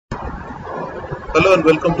Hello and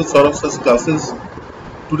welcome to Saurav's classes.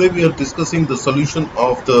 Today we are discussing the solution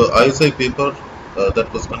of the ISI paper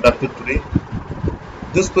that was conducted today.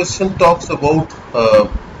 This question talks about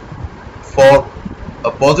for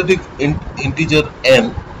a positive integer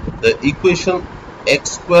n, the equation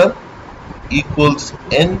x square equals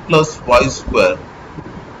n plus y square,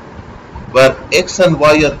 where x and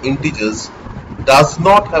y are integers, does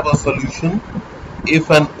not have a solution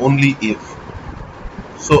if and only if.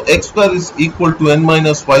 So x square is equal to n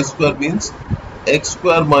minus y square means x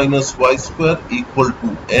square minus y square equal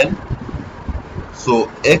to n. So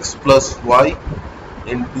x plus y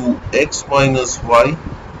into x minus y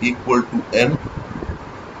equal to n.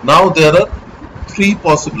 Now there are three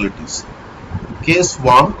possibilities. Case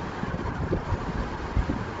 1,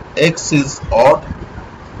 x is odd,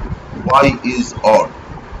 y is odd.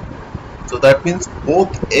 So that means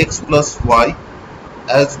both x plus y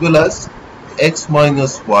as well as x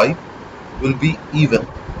minus y will be even.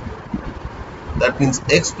 That means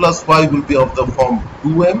x plus y will be of the form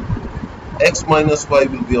 2m, x minus y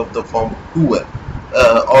will be of the form 2m,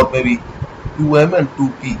 or maybe 2m and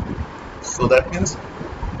 2p. So that means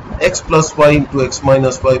x plus y into x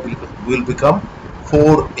minus y will become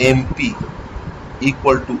 4mp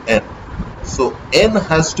equal to n. So n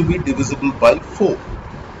has to be divisible by 4.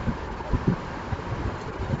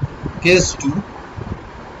 Case 2,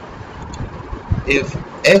 if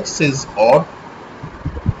x is odd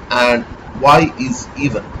and y is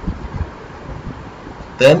even,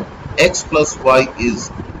 then x plus y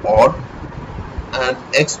is odd and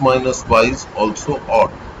x minus y is also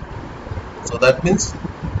odd. So that means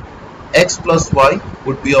x plus y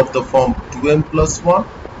would be of the form 2m plus 1,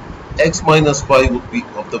 x minus y would be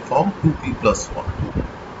of the form 2p plus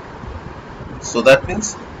 1. So that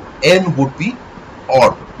means n would be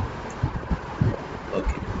odd.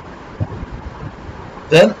 Okay.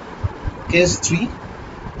 Then case 3,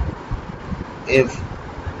 if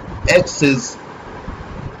x is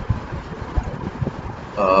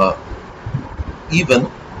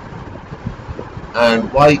even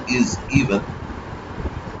and y is even,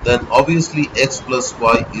 then obviously x plus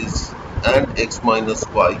y is and x minus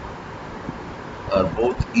y are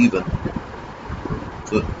both even.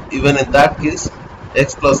 So even in that case,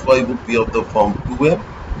 x plus y would be of the form 2m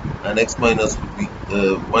and x minus would be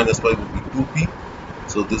minus y would be 2p.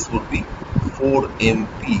 So this would be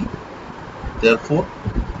 4mp. Therefore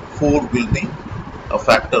 4 will be a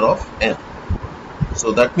factor of n.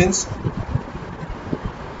 So that means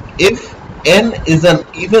if n is an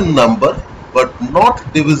even number but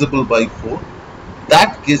not divisible by 4,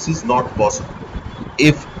 that case is not possible.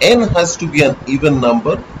 If n has to be an even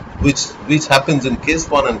number, which happens in case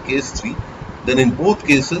 1 and case 3, then in both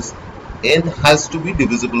cases n has to be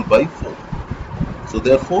divisible by 4. So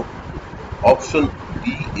therefore option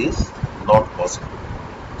D is not possible.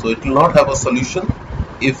 So it will not have a solution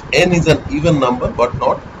if n is an even number but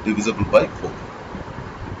not divisible by 4.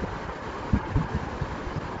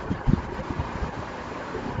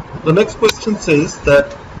 The next question says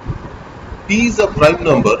that P is a prime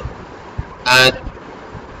number and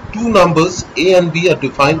two numbers A and B are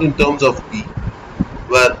defined in terms of P,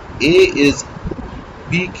 where A is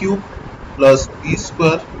P cube plus P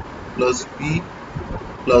square plus P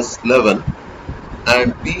plus 11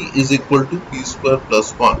 and P is equal to P square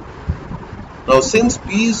plus 1. Now since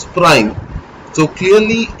P is prime, so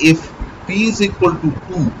clearly if P is equal to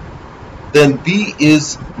 2, then B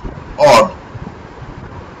is odd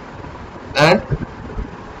and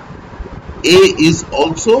A is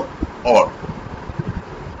also odd.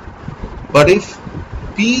 But if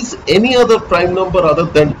P is any other prime number other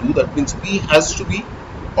than 2, that means P has to be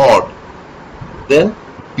odd, then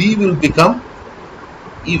B will become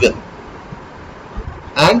even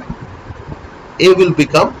and A will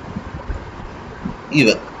become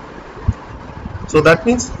even. So that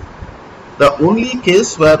means the only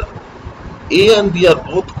case where A and B are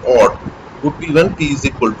both odd would be when P is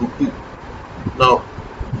equal to 2. Now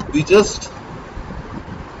we just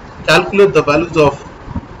calculate the values of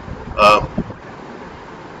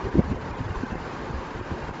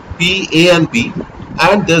P, A and B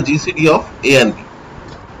and the GCD of A and B.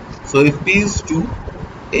 So if P is 2,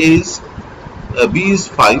 B is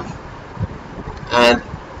 5 and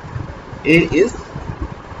A is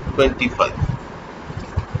 25.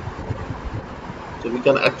 So we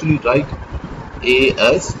can actually write A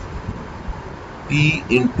as P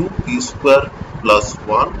into P square plus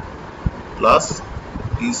 1 plus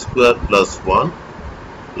P square plus 1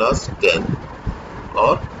 plus 10,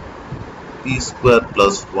 or P square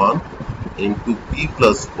plus 1 into P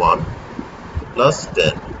plus 1 plus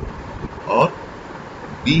 10, or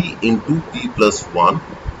b into p plus 1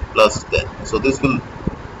 plus 10. So this will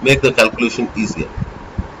make the calculation easier.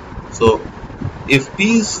 So if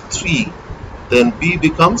P is 3, then B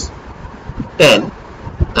becomes 10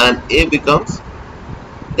 and A becomes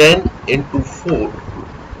 10 into 4,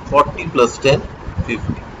 40 plus 10,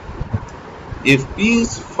 50. If P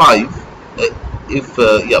is 5, P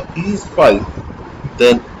is 5,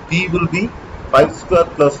 then P will be 5 square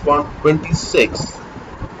plus 1, 26,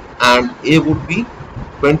 and A would be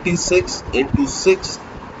 26 into 6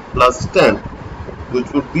 plus 10,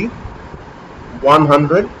 which would be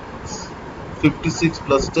 156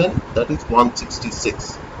 plus 10, that is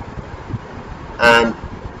 166. And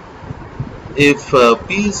if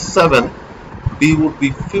P is 7, B would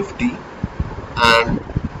be 50 and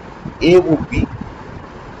A would be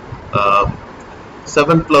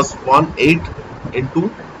 7 plus 1, 8 into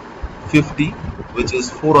 50, which is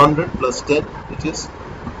 400 plus 10, which is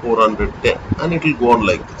 410, and it will go on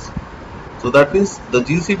like this. So that means the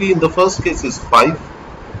GCD in the first case is 5,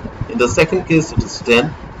 in the second case it is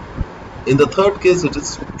 10, in the third case it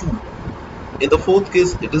is 2, in the fourth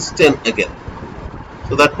case it is 10 again.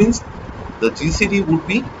 So that means the GCD would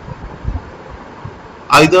be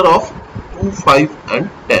either of 2, 5 and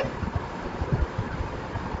 10.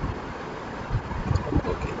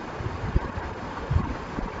 Okay.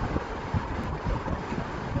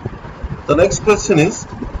 The next question is,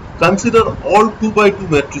 consider all 2 by 2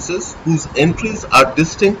 matrices whose entries are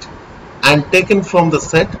distinct and taken from the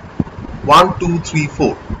set 1, 2, 3,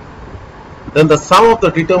 4. Then the sum of the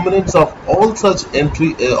determinants of all such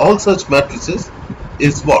matrices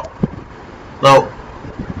is what? Now,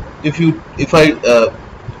 if I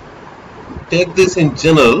take this in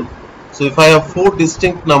general, so if I have 4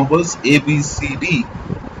 distinct numbers A, B, C, D,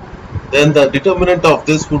 then the determinant of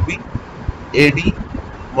this would be AD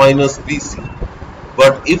minus BC.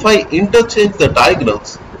 But if I interchange the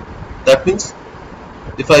diagonals, that means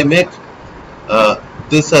if I make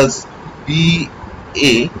this as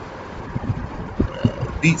BC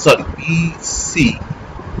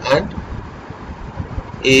and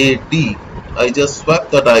AD, I just swap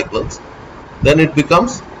the diagonals, then it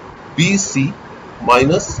becomes BC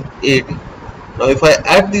minus AD. Now if I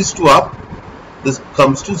add these two up, this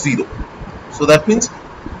comes to 0. So that means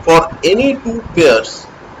for any 2 pairs,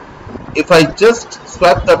 if I just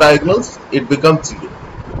swap the diagonals, it becomes 0.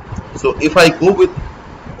 So if I go with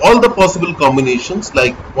all the possible combinations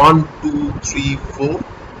like 1, 2, 3, 4,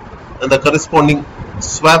 and the corresponding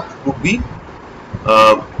swap would be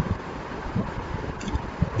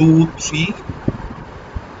 2, 3,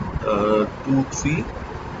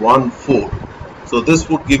 1, 4. So this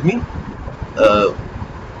would give me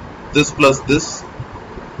this plus this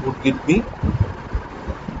would give me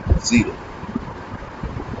 0.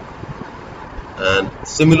 And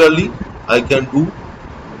similarly, I can do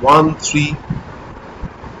 1, 3,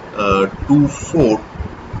 2, 4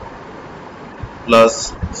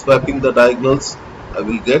 plus swapping the diagonals, I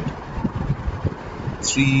will get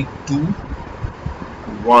 3, 2,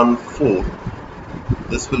 1, 4.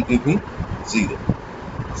 This will give me 0.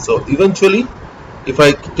 So eventually, if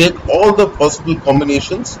I take all the possible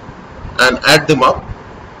combinations and add them up,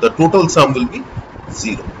 the total sum will be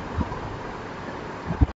 0.